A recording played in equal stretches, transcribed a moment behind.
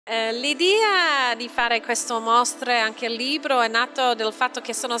L'idea di fare questa mostra e anche il libro è nato dal fatto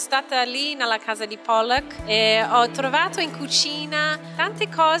che sono stata lì nella casa di Pollock e ho trovato in cucina tante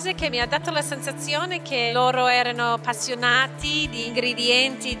cose che mi ha dato la sensazione che loro erano appassionati di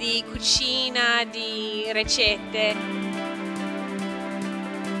ingredienti, di cucina, di ricette.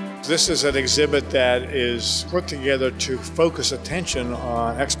 This is an exhibit that is put together to focus attention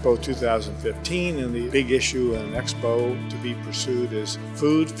on Expo 2015, and the big issue in Expo to be pursued is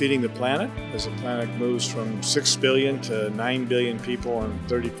food feeding the planet. As the planet moves from 6 billion to 9 billion people in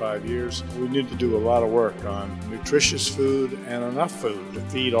 35 years, we need to do a lot of work on nutritious food and enough food to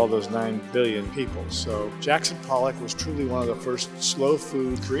feed all those 9 billion people. So Jacskon Pollock was truly one of the first slow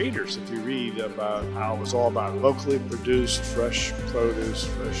food creators. If you read about how it was all about locally produced, fresh produce,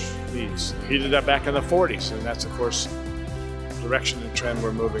 fresh meats. He did that back in the 40s, and that's, of course, the direction and trend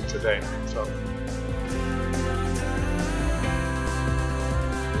we're moving today. So